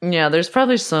free. Yeah, there's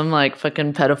probably some like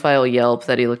fucking pedophile Yelp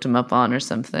that he looked him up on or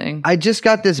something. I just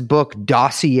got this book,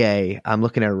 Dossier. I'm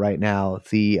looking at it right now.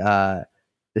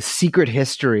 The Secret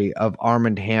History of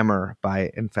Armand Hammer by,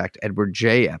 in fact, Edward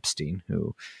J. Epstein,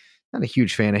 who, not a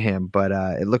huge fan of him, but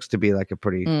it looks to be like a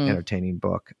pretty entertaining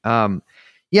book. I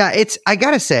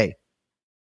got to say,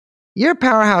 you're a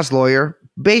powerhouse lawyer.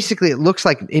 Basically, it looks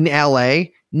like in LA,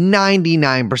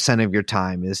 99% of your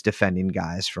time is defending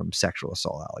guys from sexual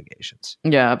assault allegations.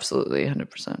 Yeah, absolutely.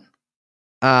 100%.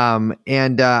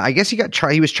 I guess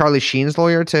he was Charlie Sheen's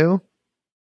lawyer too.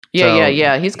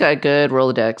 Yeah. He's got a good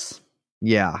Rolodex.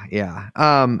 Yeah.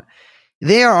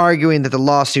 They are arguing that the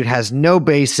lawsuit has no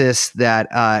basis, that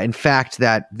in fact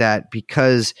that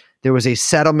because there was a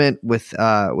settlement with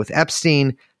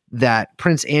Epstein, that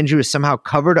Prince Andrew is somehow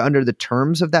covered under the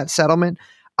terms of that settlement.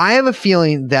 I have a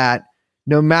feeling that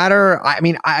no matter,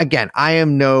 I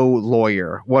am no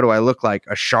lawyer. What do I look like?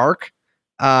 A shark?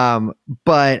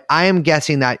 But I am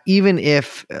guessing that even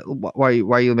if, why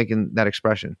are you making that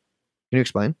expression? Can you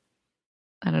explain?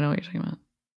 I don't know what you're talking about.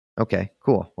 Okay,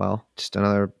 cool. Well, just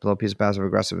another little piece of passive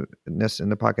aggressiveness in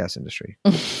the podcast industry.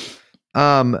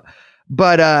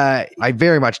 But I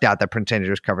very much doubt that Prince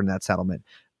Andrew is covered in that settlement.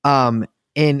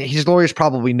 And his lawyers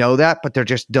probably know that, but they're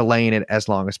just delaying it as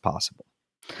long as possible.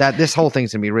 That this whole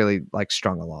thing's gonna be really like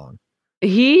strung along.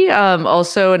 He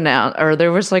also announced, or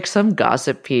there was like some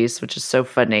gossip piece, which is so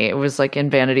funny. It was like in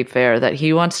Vanity Fair that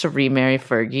he wants to remarry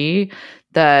Fergie.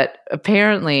 that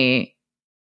apparently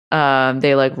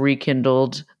they like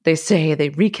rekindled. They say they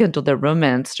rekindled their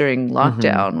romance during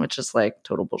lockdown, which is like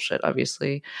total bullshit,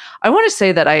 obviously. I want to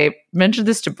say that I mentioned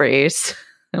this to Brace.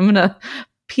 I'm going to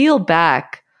peel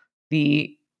back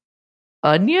the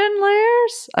onion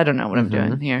layers. I don't know what I'm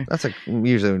doing here. That's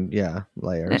usually,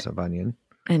 layers of onion.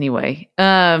 Anyway,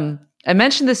 I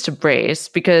mentioned this to Brace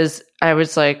because I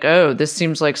was like, oh, this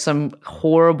seems like some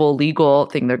horrible legal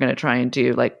thing they're going to try and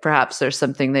do. Like perhaps there's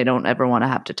something they don't ever want to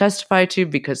have to testify to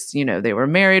because, you know, they were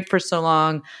married for so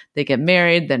long. They get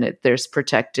married, then there's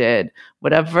protected,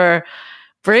 whatever.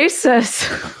 Brace says,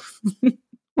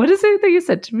 what is it that you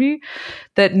said to me?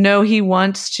 That no, he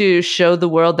wants to show the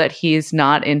world that he's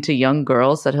not into young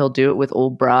girls, that he'll do it with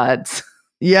old broads.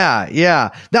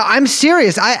 Yeah. No, I'm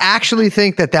serious. I actually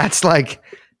think that's like,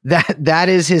 that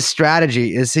is his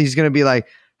strategy. Is he's going to be like,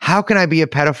 how can I be a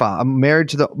pedophile? I'm married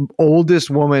to the oldest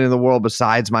woman in the world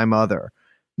besides my mother.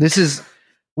 This is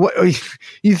what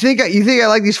you think. I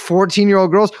like these 14-year-old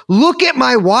girls? Look at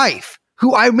my wife,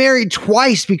 who I married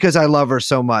twice because I love her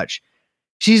so much.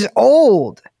 She's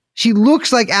old. She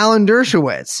looks like Alan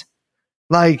Dershowitz.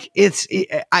 Like does.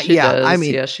 I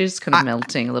mean, she's kind of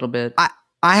melting a little bit.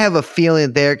 I have a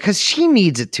feeling there because she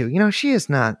needs it too. You know, she has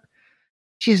not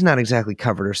exactly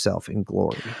covered herself in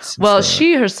glory. Well,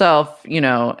 she herself, you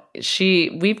know,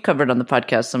 we've covered on the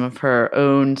podcast some of her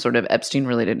own sort of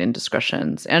Epstein-related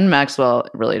indiscretions and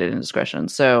Maxwell-related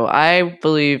indiscretions. So I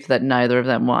believe that neither of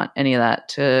them want any of that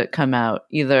to come out,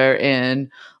 either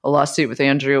in a lawsuit with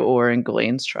Andrew or in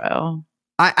Ghislaine's trial.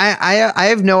 I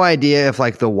have no idea if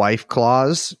like the wife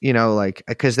clause, you know, like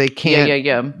because they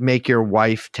can't make your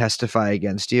wife testify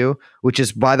against you, which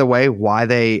is, by the way, why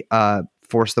they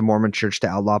forced the Mormon Church to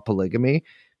outlaw polygamy,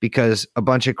 because a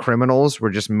bunch of criminals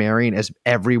were just marrying as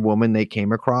every woman they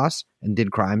came across and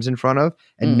did crimes in front of,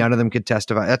 and none of them could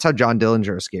testify. That's how John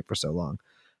Dillinger escaped for so long.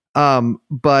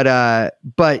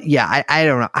 But yeah, I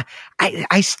don't know.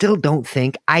 I still don't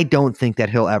think that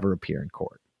he'll ever appear in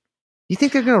court. You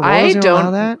think they're going to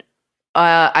allow that?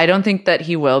 I don't think that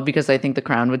he will, because I think the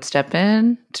Crown would step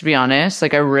in, to be honest.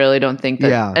 Like, I really don't think that.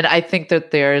 Yeah. And I think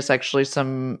that there is actually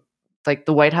some, like,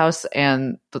 the White House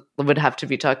and would have to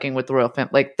be talking with the royal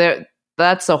family. Like,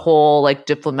 that's a whole, like,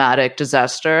 diplomatic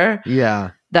disaster. Yeah.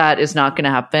 That is not going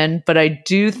to happen. But I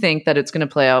do think that it's going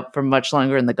to play out for much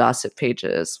longer in the gossip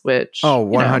pages, which. Oh,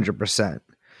 100%.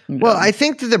 Well, I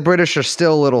think that the British are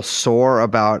still a little sore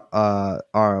about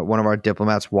one of our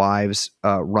diplomats' wives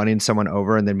running someone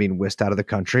over and then being whisked out of the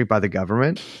country by the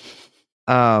government.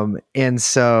 And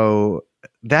so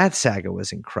that saga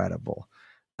was incredible.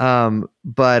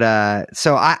 But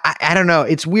so I don't know.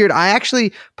 It's weird.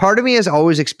 Part of me has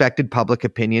always expected public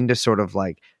opinion to sort of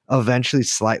like eventually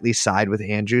slightly side with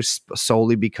Andrew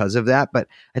solely because of that. But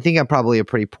I think I'm probably a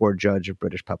pretty poor judge of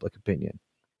British public opinion.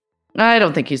 I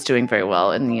don't think he's doing very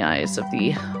well in the eyes of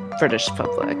the British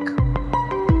public.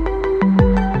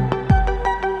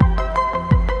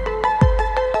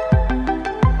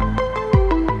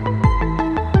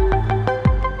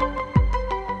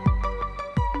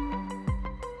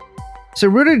 So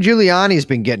Rudy Giuliani's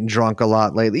been getting drunk a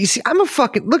lot lately. You see,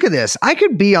 look at this. I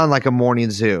could be on like a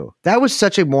morning zoo. That was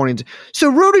such a morning zoo. So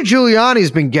Rudy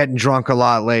Giuliani's been getting drunk a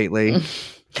lot lately.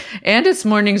 And it's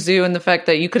Morning Zoo, and the fact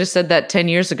that you could have said that 10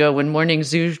 years ago when Morning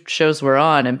Zoo shows were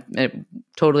on, and it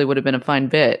totally would have been a fine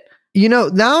bit. You know,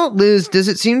 now, Liz, does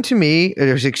it seem to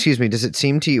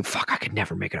you, fuck, I could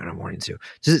never make it on a Morning Zoo.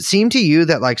 Does it seem to you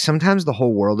that like sometimes the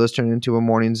whole world has turned into a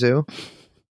Morning Zoo?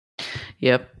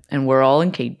 Yep. And we're all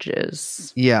in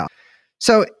cages. Yeah.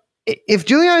 So if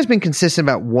Giuliani's been consistent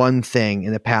about one thing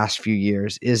in the past few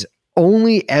years, is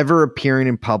only ever appearing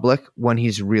in public when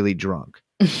he's really drunk.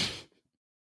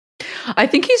 I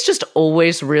think he's just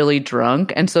always really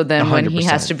drunk. And so then 100%. When he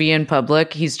has to be in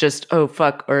public, he's just, oh,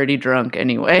 fuck, already drunk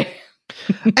anyway.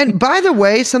 And by the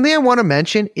way, something I want to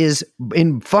mention is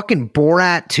in fucking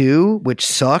Borat 2, which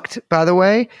sucked, by the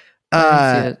way,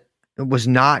 it was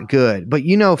not good. But,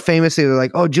 you know, famously, they're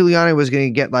like, oh, Giuliani was going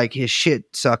to get like his shit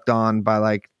sucked on by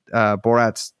like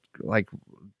Borat's like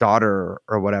daughter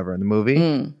or whatever in the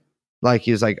movie. Like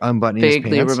he was like unbuttoning his pants.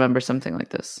 Vaguely remember something like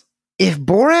this. If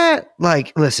Borat,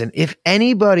 like, listen, if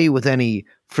anybody with any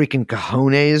freaking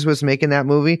cojones was making that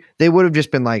movie, they would have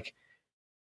just been like,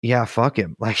 yeah, fuck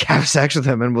him. Like, have sex with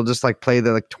him and we'll just like play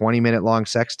the like 20-minute long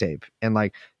sex tape and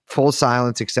like full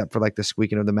silence except for like the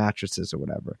squeaking of the mattresses or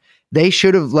whatever. They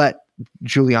should have let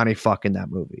Giuliani fuck in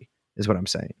that movie, is what I'm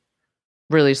saying.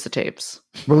 Release the tapes.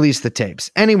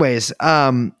 Anyways,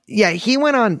 yeah, he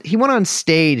went on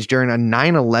stage during a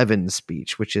 9/11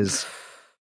 speech, which is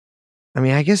I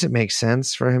mean, I guess it makes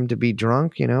sense for him to be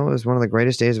drunk. You know, it was one of the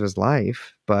greatest days of his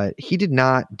life, but he did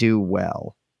not do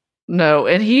well. No,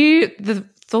 and the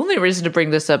only reason to bring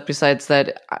this up besides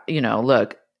that,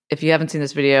 look, if you haven't seen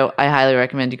this video, I highly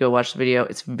recommend you go watch the video.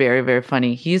 It's very, very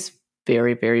funny. He's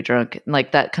very, very drunk,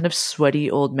 like that kind of sweaty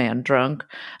old man drunk.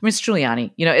 I mean, it's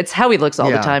Giuliani. It's how he looks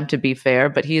all the time, to be fair,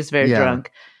 but he is very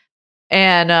drunk.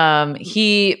 And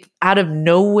he, out of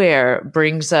nowhere,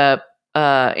 brings up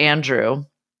Andrew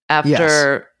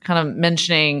after kind of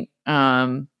mentioning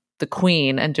the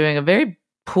Queen and doing a very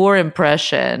poor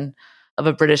impression of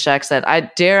a British accent.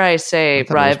 I say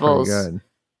rivals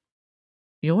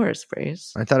yours,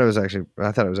 Brace. I thought it was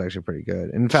actually pretty good.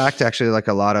 In fact, actually, like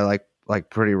a lot of like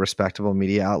pretty respectable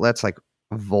media outlets like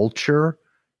Vulture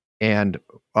and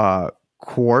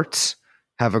Quartz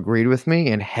have agreed with me,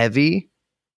 and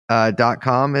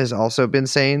Heavy.com has also been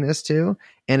saying this too,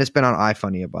 and it's been on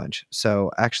iFunny a bunch.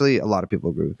 So actually, a lot of people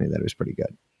agree with me that it was pretty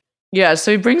good. Yeah,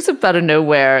 so he brings up out of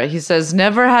nowhere. He says,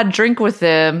 never had a drink with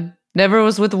him, never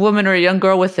was with a woman or a young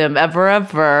girl with him,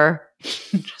 ever.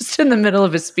 Just in the middle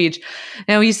of his speech.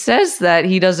 Now, he says that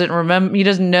he doesn't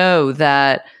know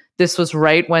that this was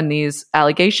right when these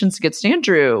allegations against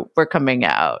Andrew were coming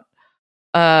out.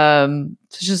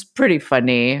 It's just pretty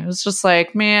funny. It was just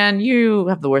like, man, you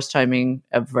have the worst timing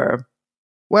ever.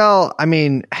 Well, I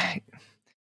mean,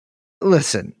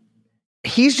 listen,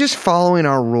 he's just following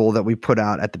our rule that we put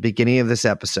out at the beginning of this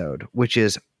episode, which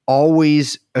is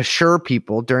always assure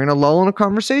people during a lull in a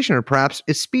conversation or perhaps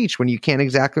a speech when you can't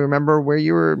exactly remember where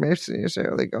you were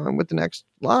necessarily going with the next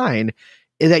line,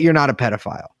 that you're not a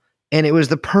pedophile. And it was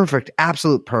the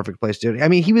absolute perfect place to do it. I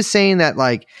mean, he was saying that,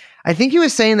 like, I think he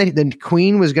was saying that the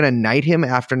Queen was going to knight him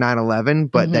after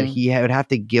 9/11, but that he would have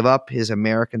to give up his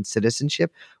American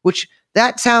citizenship, which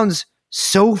that sounds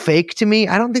so fake to me.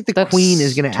 I don't think the Queen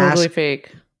is going to ask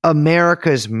fake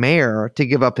America's mayor to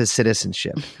give up his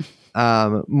citizenship.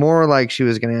 More like she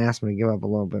was going to ask me to give up a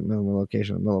little bit of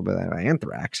location, a little bit of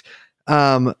anthrax.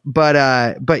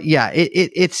 But yeah,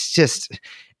 it's just,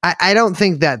 I don't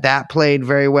think that played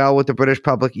very well with the British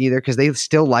public either, because they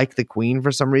still like the Queen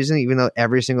for some reason, even though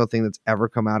every single thing that's ever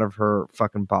come out of her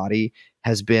fucking body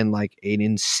has been like an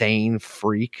insane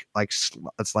freak, like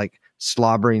it's like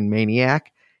slobbering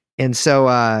maniac. And so,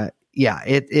 yeah,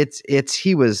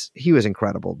 he was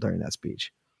incredible during that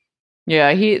speech.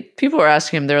 Yeah, people were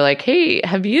asking him, they're like, hey,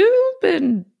 have you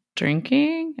been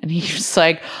drinking? And he was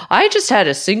like, I just had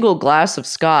a single glass of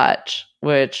scotch,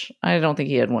 which I don't think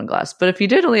he had one glass. But if he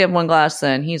did only have one glass,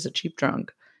 then he's a cheap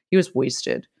drunk. He was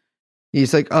wasted.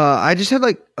 He's like, I just had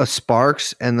like a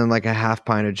Sparks and then like a half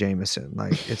pint of Jameson.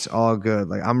 Like, it's all good.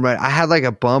 Like, I'm ready. I had like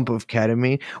a bump of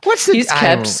ketamine. He's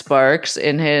kept Sparks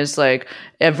in his, like,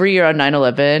 every year on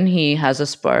 9/11, he has a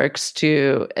Sparks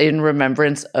in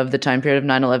remembrance of the time period of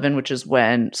 9/11, which is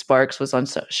when Sparks was on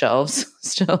shelves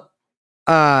still.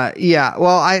 Yeah.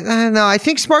 Well, I don't know. I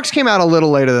think Sparks came out a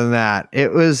little later than that.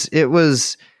 It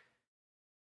was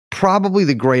probably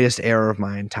the greatest error of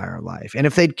my entire life. And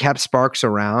if they'd kept Sparks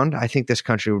around, I think this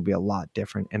country would be a lot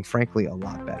different and frankly a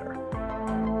lot better.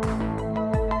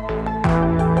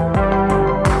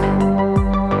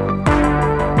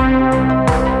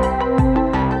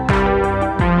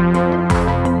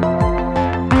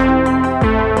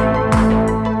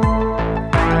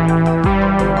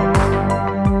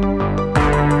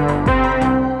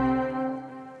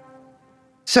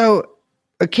 So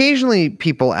occasionally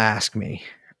people ask me,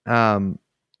 do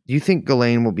you think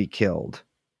Ghislaine will be killed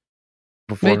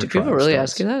before? Wait, do people really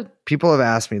ask you that? People have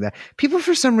asked me that. People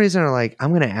for some reason are like, I'm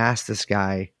going to ask this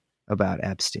guy about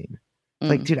Epstein.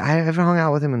 Like, dude, I haven't hung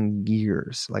out with him in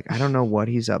years. Like, I don't know what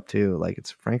he's up to. Like,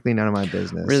 it's frankly none of my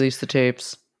business. Release the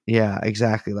tapes. Yeah,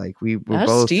 exactly. Like, we're Ask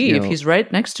both Steve. He's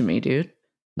right next to me, dude.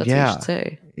 That's what you should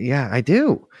say. Yeah, I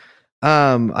do.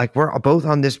 Like, we're both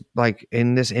on this, like,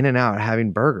 in this In and Out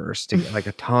having burgers together, like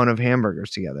a ton of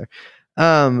hamburgers together.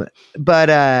 But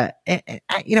I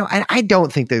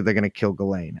don't think they're going to kill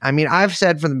Ghislaine. I mean, I've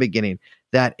said from the beginning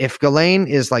that if Ghislaine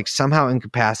is like somehow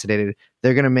incapacitated,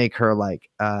 they're going to make her like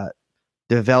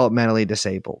developmentally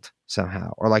disabled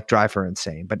somehow, or like drive her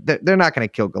insane. But they're not going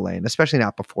to kill Ghislaine, especially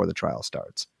not before the trial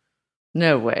starts.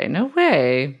 No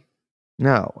way.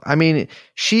 No, I mean,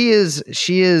 she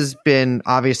has been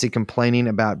obviously complaining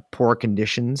about poor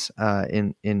conditions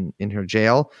in her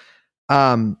jail.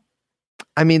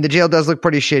 I mean, the jail does look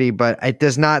pretty shitty, but it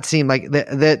does not seem like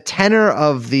the tenor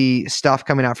of the stuff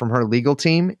coming out from her legal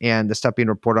team and the stuff being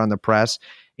reported on the press.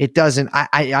 It doesn't.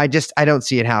 I don't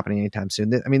see it happening anytime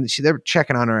soon. I mean, they're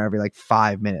checking on her every like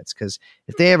 5 minutes, because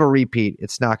if they have a repeat,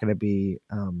 it's not going to be.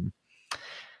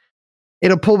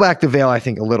 it'll pull back the veil, I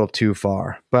think, a little too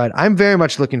far. But I'm very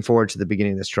much looking forward to the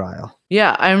beginning of this trial.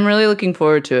 Yeah, I'm really looking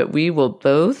forward to it. We will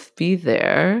both be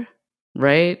there,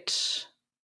 right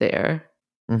there,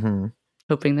 Mm-hmm.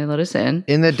 hoping they let us in.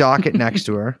 In the docket next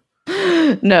to her.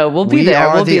 No, we'll be We there.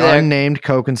 are We'll the be there. unnamed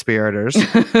co-conspirators.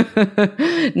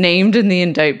 Named in the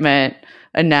indictment,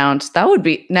 announced. That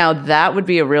would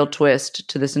be a real twist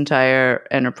to this entire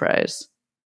enterprise.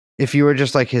 If you were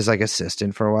just like his like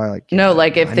assistant for a while, like No, yeah,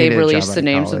 like if I they needed a job released out the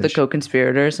names of the college.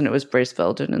 co-conspirators and it was Bryce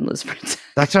Felton and Liz Prince.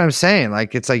 That's what I'm saying.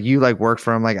 Like it's like you like worked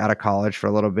for him like out of college for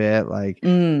a little bit. Like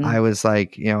I was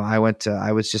like, you know, I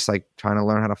was just like trying to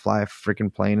learn how to fly a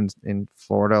freaking plane in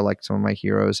Florida, like some of my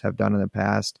heroes have done in the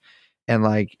past. And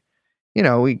like, you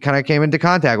know, we kind of came into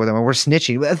contact with them and we're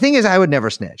snitching. But the thing is, I would never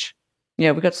snitch.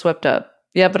 Yeah, we got swept up.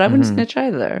 Yeah, but I wouldn't Mhm. snitch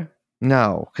either.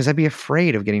 No, because I'd be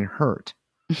afraid of getting hurt.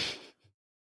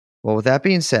 Well, with that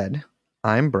being said,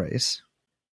 I'm Bryce.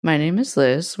 My name is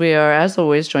Liz. We are, as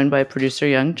always, joined by producer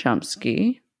Young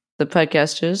Chomsky. The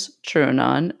podcast is True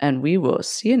Anon, and we will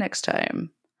see you next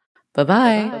time.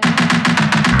 Bye-bye.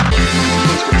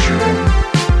 Let's get you.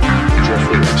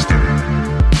 Jeffrey Epstein.